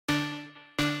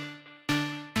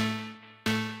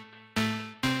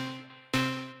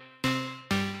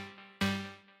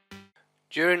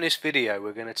During this video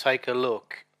we're going to take a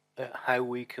look at how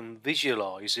we can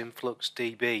visualize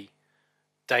InfluxDB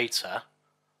data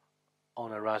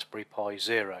on a Raspberry Pi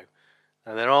Zero.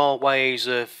 Now there are ways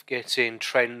of getting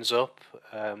trends up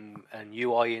and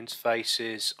UI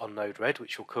interfaces on Node-RED,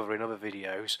 which we'll cover in other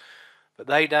videos, but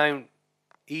they don't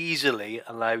easily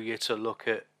allow you to look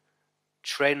at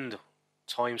trend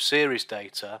time series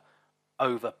data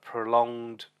over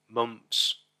prolonged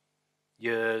months,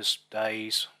 years,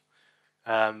 days.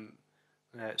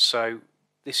 So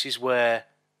this is where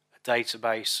a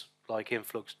database like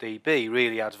InfluxDB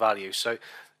really adds value. So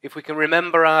if we can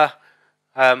remember our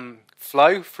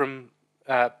flow from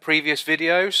previous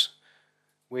videos,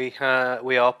 we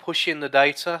are pushing the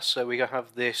data. So we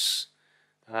have this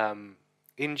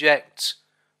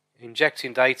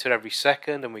injecting data every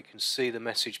second, and we can see the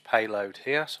message payload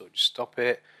here. So we'll just stop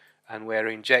it, and we're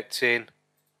injecting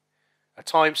a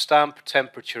timestamp,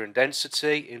 temperature and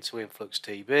density into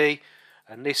InfluxDB,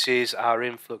 and this is our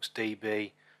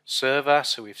InfluxDB server.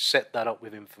 So we've set that up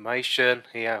with information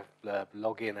here,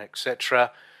 login,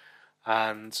 etc.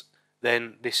 And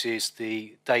then this is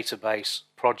the database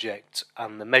project,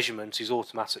 and the measurement is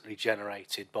automatically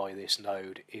generated by this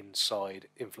node inside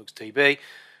InfluxDB.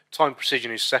 Time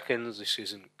precision is seconds. This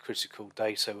isn't critical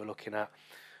data we're looking at,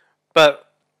 but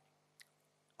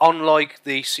unlike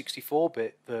the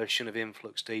 64-bit version of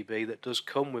InfluxDB that does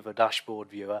come with a dashboard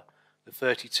viewer, the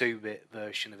 32-bit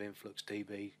version of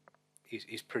InfluxDB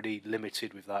is pretty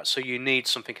limited with that, so you need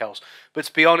something else. But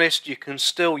to be honest, you can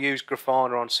still use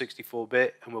Grafana on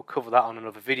 64-bit, and we'll cover that on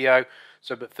another video.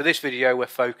 But for this video we're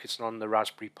focusing on the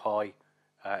Raspberry Pi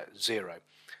Zero.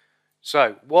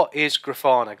 So what is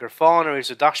Grafana? Grafana is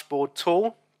a dashboard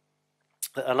tool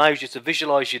that allows you to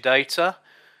visualize your data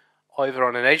either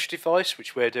on an edge device,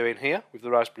 which we're doing here with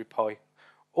the Raspberry Pi,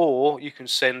 or you can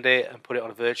send it and put it on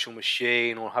a virtual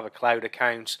machine or have a cloud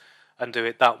account and do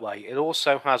it that way. It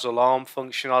also has alarm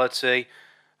functionality,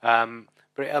 but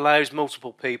it allows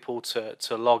multiple people to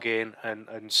log in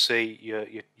and see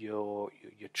your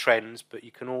trends, but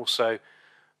you can also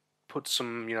put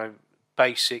some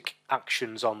basic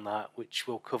actions on that, which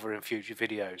we'll cover in future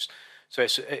videos. So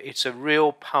it's a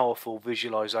real powerful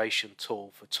visualization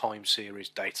tool for time series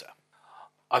data.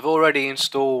 I've already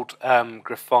installed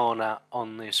Grafana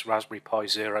on this Raspberry Pi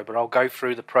Zero, but I'll go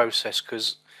through the process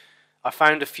because I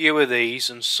found a few of these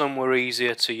and some were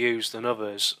easier to use than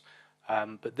others.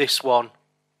 But this one,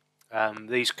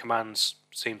 these commands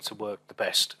seem to work the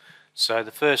best. So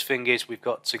the first thing is we've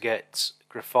got to get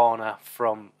Grafana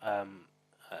from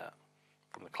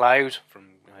the cloud, from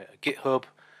Github,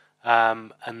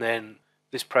 and then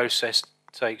this process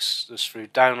takes us through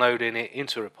downloading it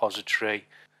into a repository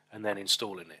and then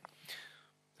installing it.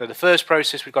 So the first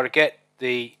process, we've got to get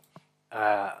the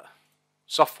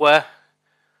software,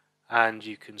 and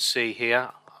you can see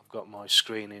here I've got my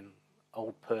screen in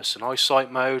old person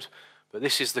eyesight mode, but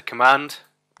this is the command.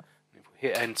 If we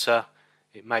hit enter,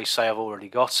 it may say I've already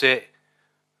got it,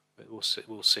 but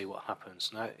we'll see what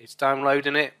happens. Now it's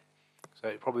downloading it, so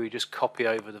it probably just copy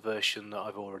over the version that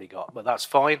I've already got, but that's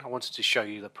fine. I wanted to show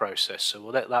you the process, so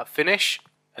we'll let that finish.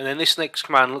 And then this next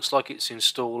command looks like it's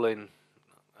installing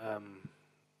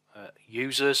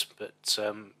users, but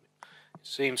it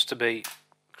seems to be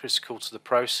critical to the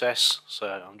process, so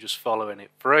I'm just following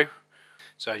it through.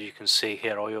 So as you can see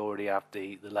here, I already have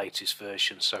the latest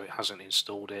version, so it hasn't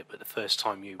installed it, but the first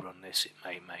time you run this, it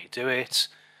may do it.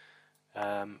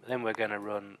 Then we're going to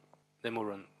run, then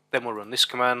we'll run this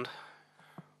command.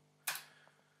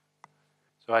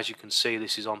 So as you can see,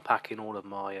 this is unpacking all of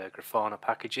my Grafana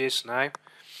packages now.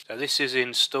 So this is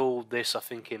installed this, I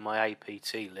think, in my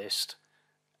apt list.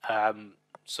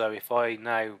 So if I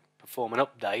now perform an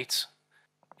update,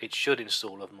 it should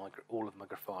install all of my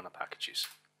Grafana packages.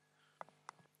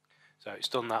 So it's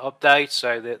done that update.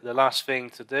 So the last thing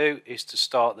to do is to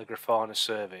start the Grafana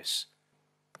service.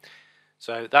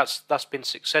 So that's been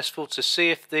successful. To see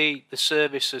if the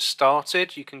service has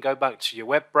started, you can go back to your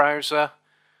web browser,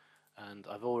 and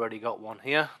I've already got one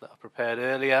here that I prepared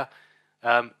earlier.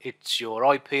 It's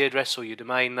your IP address or your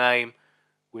domain name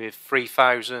with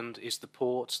 3000 is the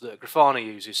port that Grafana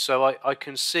uses. So I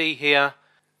can see here,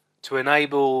 to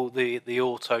enable the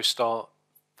auto start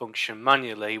function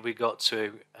manually, we got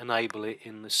to enable it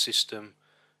in the system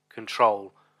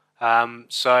control.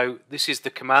 So this is the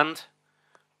command.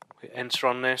 Hit enter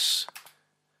on this.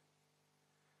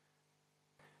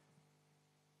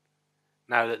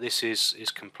 Now that this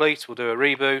is complete, we'll do a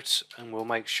reboot and we'll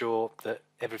make sure that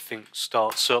everything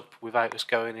starts up without us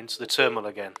going into the terminal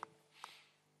again.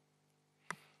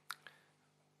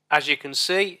 As you can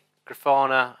see,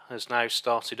 Grafana has now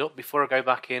started up. Before I go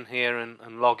back in here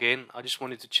and log in, I just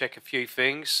wanted to check a few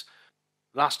things.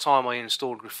 Last time I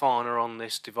installed Grafana on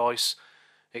this device,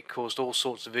 it caused all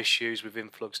sorts of issues with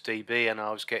InfluxDB, and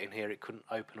I was getting here it couldn't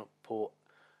open up port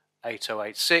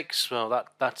 8086. Well,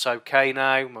 that's okay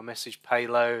now. My message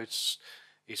payloads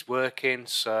is working,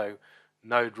 so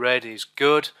Node-RED is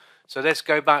good. So let's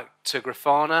go back to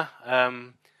Grafana,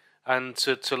 and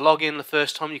to log in the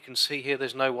first time. You can see here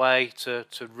there's no way to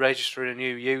register a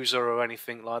new user or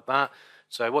anything like that.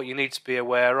 So what you need to be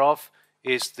aware of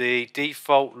is the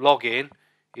default login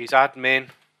is admin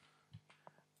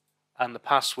and the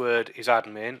password is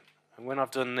admin, and when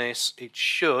I've done this it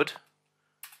should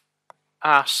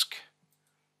ask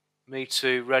me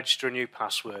to register a new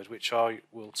password, which I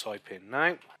will type in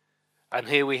now. And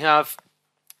here we have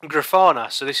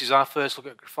Grafana. So this is our first look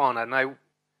at Grafana. Now,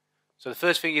 so the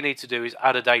first thing you need to do is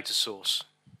add a data source.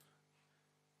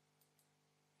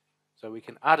 So we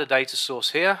can add a data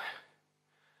source here,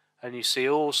 and you see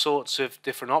all sorts of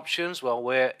different options. Well,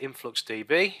 we're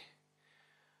InfluxDB,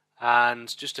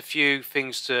 and just a few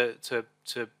things to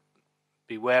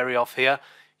be wary of here.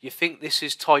 You think this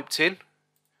is typed in,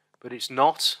 but it's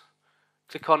not.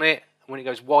 Click on it, and when it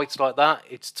goes white like that,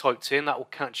 it's typed in. That will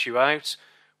catch you out.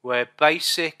 We're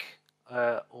basic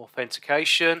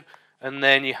authentication, and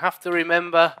then you have to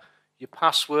remember your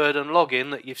password and login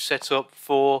that you've set up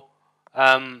for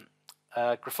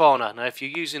Grafana. Now, if you're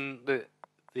using the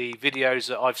videos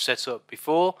that I've set up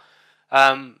before,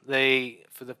 for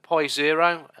the Pi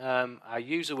 0, our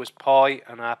user was Pi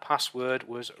and our password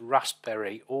was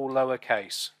Raspberry, all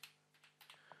lowercase.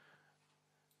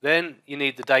 Then you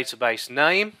need the database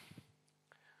name,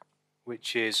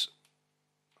 which is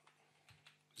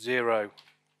 0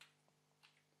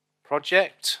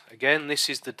 project. Again, this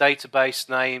is the database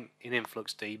name in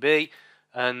InfluxDB,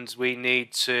 and we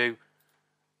need to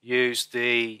use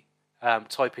the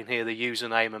type in here the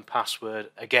username and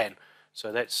password again. So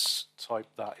let's type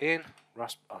that in.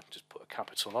 I'll just put a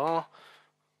capital R.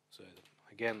 So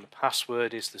again, the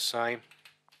password is the same,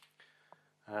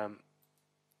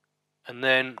 and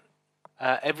then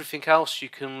everything else you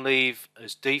can leave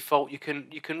as default. You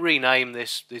can rename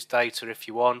this data if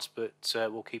you want, but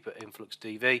we'll keep it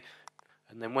InfluxDB.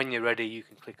 And then when you're ready, you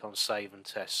can click on Save and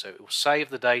Test. So it will save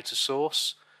the data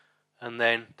source, and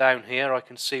then down here I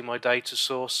can see my data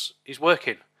source is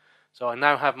working. So I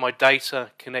now have my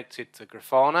data connected to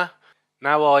Grafana.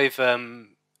 Now I've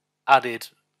added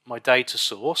my data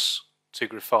source to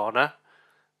Grafana,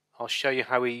 I'll show you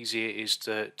how easy it is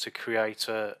to create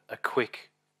a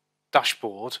quick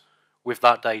dashboard with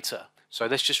that data. So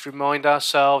let's just remind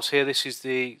ourselves here, this is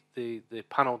the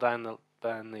panel down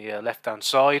the left hand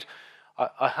side.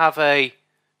 I have a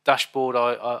dashboard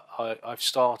I've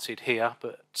started here,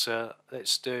 but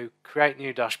let's do create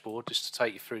new dashboard just to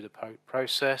take you through the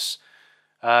process.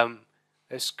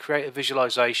 Let's create a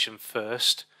visualization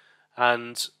first,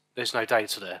 and there's no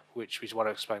data there, which is what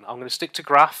I explained. I'm going to stick to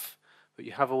graph, but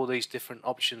you have all these different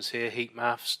options here, heat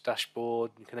maps,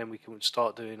 dashboard, and then we can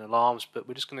start doing alarms, but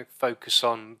we're just going to focus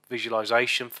on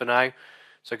visualization for now.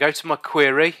 So go to my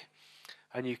query,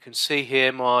 and you can see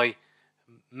here my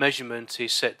measurement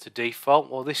is set to default.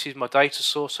 Well, this is my data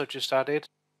source I just added.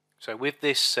 So with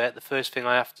this set, the first thing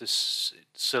I have to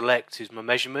select is my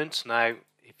measurement. Now,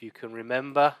 if you can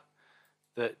remember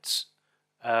that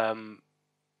on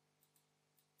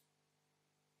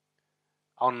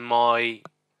my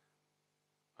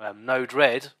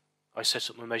Node-RED, I set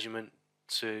up my measurement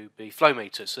to be flow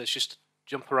meter. So let's just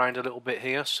jump around a little bit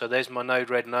here. So there's my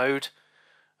Node-RED node,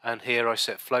 and here I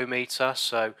set flow meter.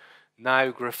 So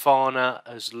now Grafana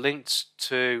has linked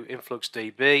to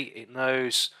InfluxDB. It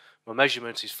knows my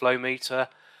measurement is flow meter,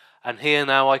 and here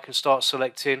now I can start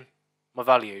selecting my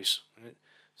values.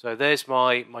 So there's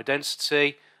my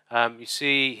density. You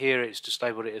see here it's just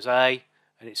labeled it as A,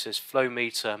 and it says flow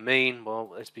meter mean.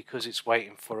 Well, it's because it's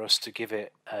waiting for us to give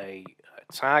it a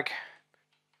tag.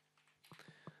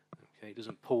 Okay, it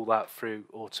doesn't pull that through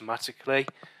automatically,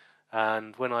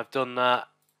 and when I've done that,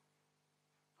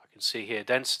 I can see here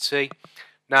density.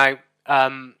 Now,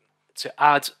 to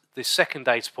add the second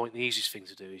data point, the easiest thing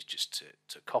to do is just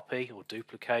to copy or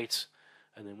duplicate,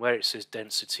 and then where it says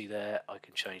density there, I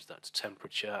can change that to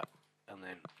temperature, and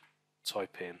then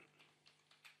type in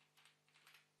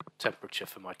temperature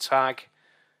for my tag.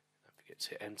 Don't forget to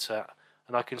hit enter,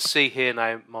 and I can see here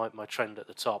now my trend at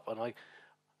the top, and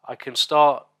I can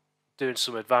start doing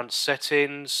some advanced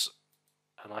settings,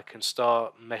 and I can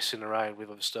start messing around with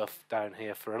other stuff down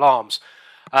here for alarms.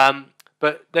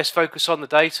 But let's focus on the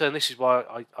data, and this is why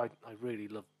I really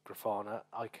love Grafana.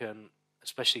 I can,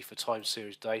 especially for time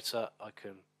series data, I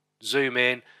can zoom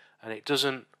in and it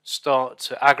doesn't start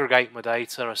to aggregate my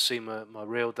data. I see my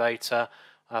real data.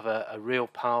 I have a real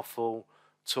powerful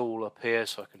tool up here,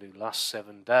 so I can do last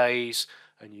 7 days,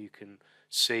 and you can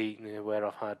see, you know, where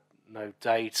I've had no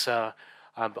data.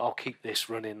 But I'll keep this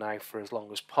running now for as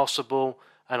long as possible,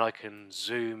 and I can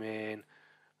zoom in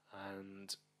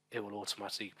and it will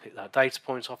automatically pick that data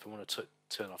point off. If I want to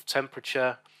turn off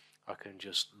temperature, I can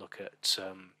just look at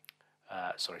turn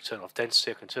off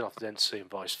density. I can turn off the density and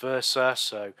vice versa.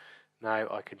 So now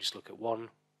I can just look at one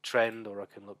trend, or I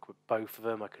can look at both of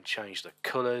them. I can change the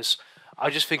colors. I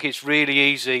just think it's really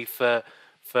easy for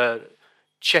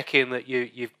checking that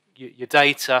your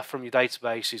data from your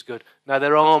database is good. Now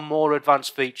there are more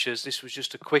advanced features. This was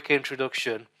just a quick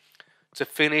introduction to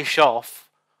finish off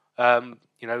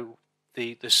you know,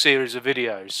 the series of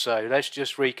videos. So let's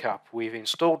just recap. We've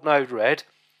installed Node-RED.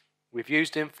 We've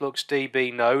used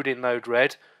InfluxDB node in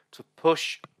Node-RED to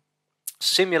push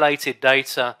simulated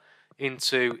data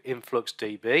into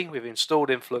InfluxDB. We've installed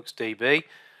InfluxDB,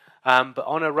 but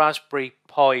on a Raspberry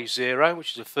Pi Zero,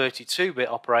 which is a 32-bit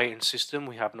operating system,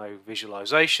 we have no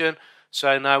visualization.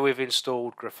 So now we've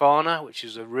installed Grafana, which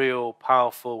is a real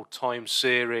powerful time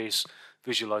series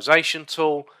visualization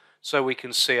tool, so we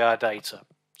can see our data.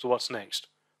 So what's next?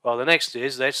 Well, the next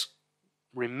is let's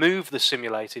remove the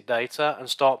simulated data and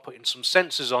start putting some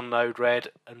sensors on Node-RED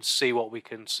and see what we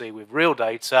can see with real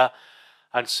data,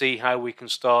 and see how we can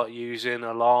start using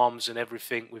alarms and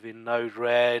everything within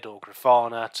Node-RED or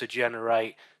Grafana to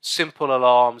generate simple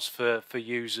alarms for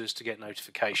users to get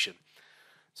notification.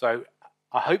 So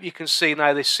I hope you can see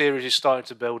now this series is starting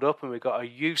to build up, and we've got a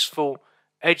useful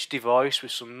edge device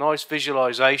with some nice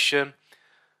visualization.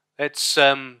 Let's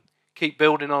keep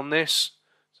building on this.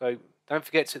 So don't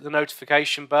forget to hit the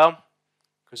notification bell,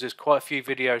 because there's quite a few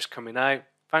videos coming out.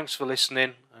 Thanks for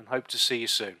listening, and hope to see you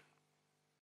soon.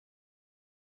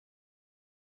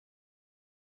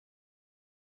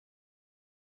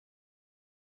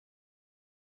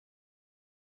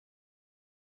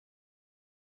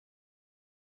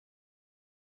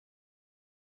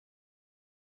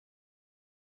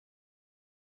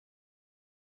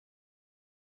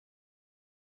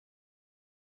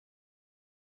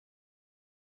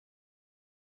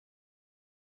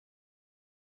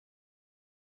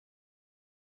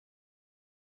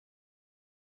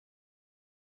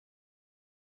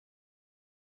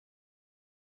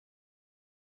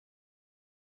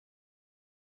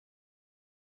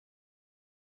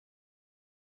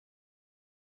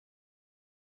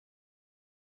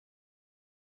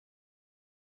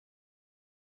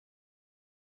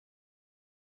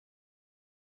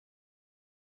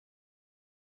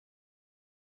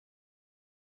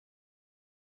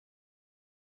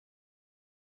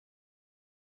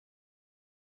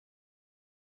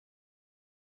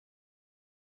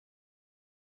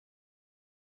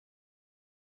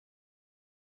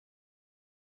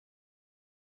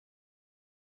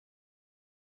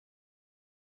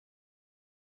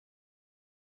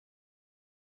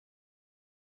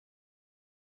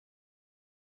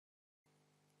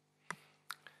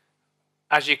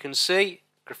 As you can see,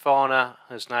 Grafana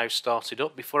has now started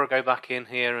up. Before I go back in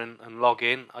here and log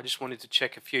in, I just wanted to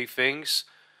check a few things,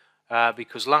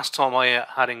 because last time I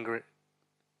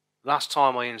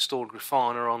installed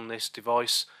Grafana on this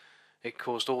device, it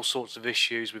caused all sorts of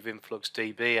issues with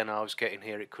InfluxDB, and I was getting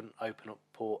here it couldn't open up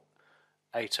port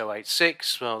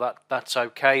 8086. Well, that's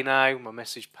okay now. My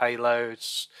message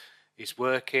payloads is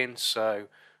working, so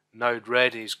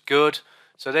Node-RED is good.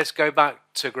 So let's go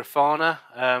back to Grafana.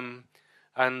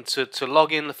 And to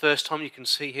log in the first time, you can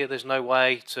see here there's no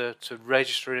way to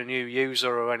register a new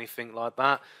user or anything like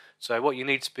that. So what you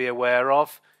need to be aware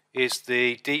of is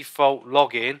the default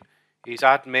login is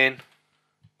admin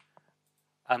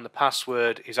and the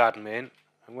password is admin.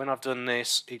 And when I've done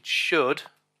this, it should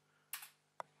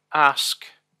ask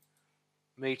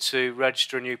me to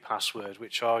register a new password,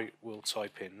 which I will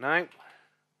type in now.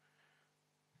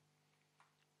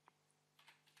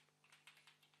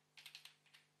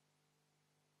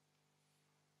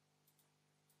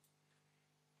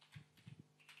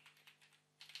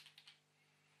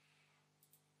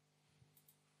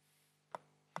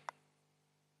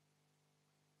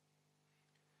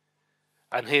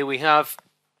 And here we have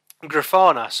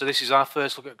Grafana. So this is our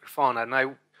first look at Grafana.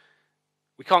 Now,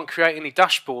 we can't create any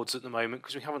dashboards at the moment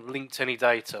because we haven't linked any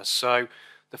data. So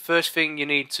the first thing you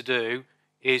need to do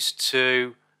is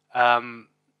to add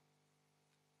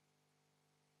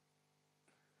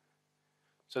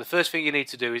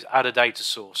a data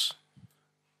source.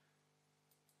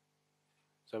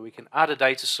 So we can add a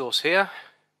data source here,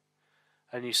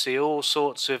 and you see all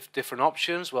sorts of different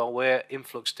options. Well, we're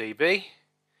InfluxDB.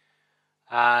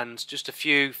 And just a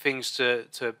few things to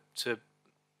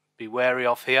be wary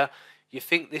of here. You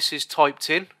think this is typed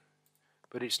in,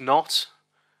 but it's not.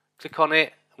 Click on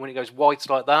it, and when it goes white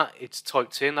like that, it's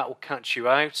typed in. That will catch you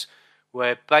out.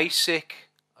 We're basic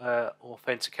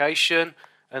authentication,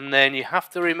 and then you have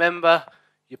to remember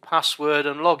your password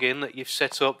and login that you've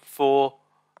set up for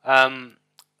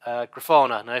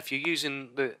Grafana. Now, if you're using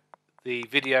the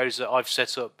videos that I've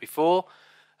set up before,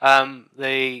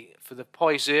 for the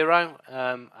Pi 0,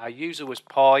 our user was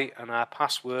Pi and our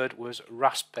password was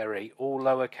Raspberry, all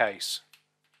lowercase.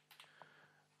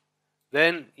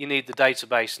 Then you need the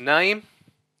database name,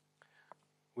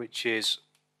 which is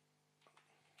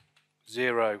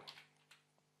 0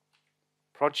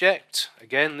 project.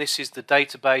 Again, this is the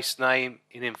database name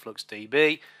in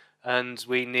InfluxDB, and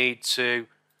we need to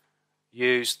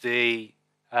use the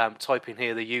type in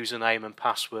here the username and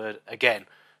password again.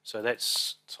 So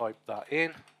let's type that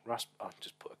in. I'll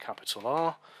just put a capital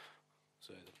R.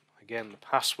 So again, the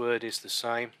password is the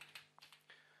same,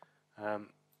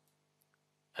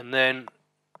 and then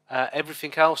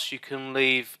everything else you can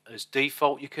leave as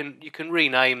default. You can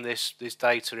rename this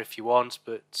data if you want,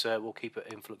 but we'll keep it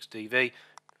InfluxDB.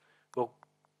 Well,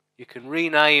 you can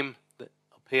rename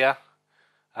up here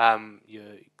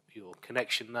your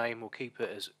connection name. We'll keep it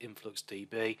as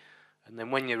InfluxDB. And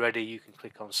then when you're ready, you can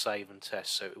click on Save and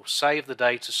Test. So it will save the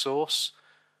data source,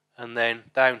 and then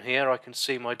down here I can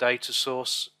see my data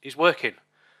source is working.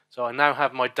 So I now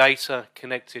have my data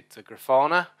connected to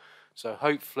Grafana. So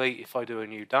hopefully, if I do a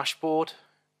new dashboard,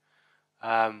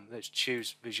 let's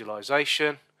choose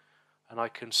visualization, and I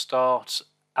can start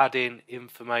adding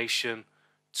information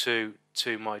to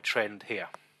my trend here.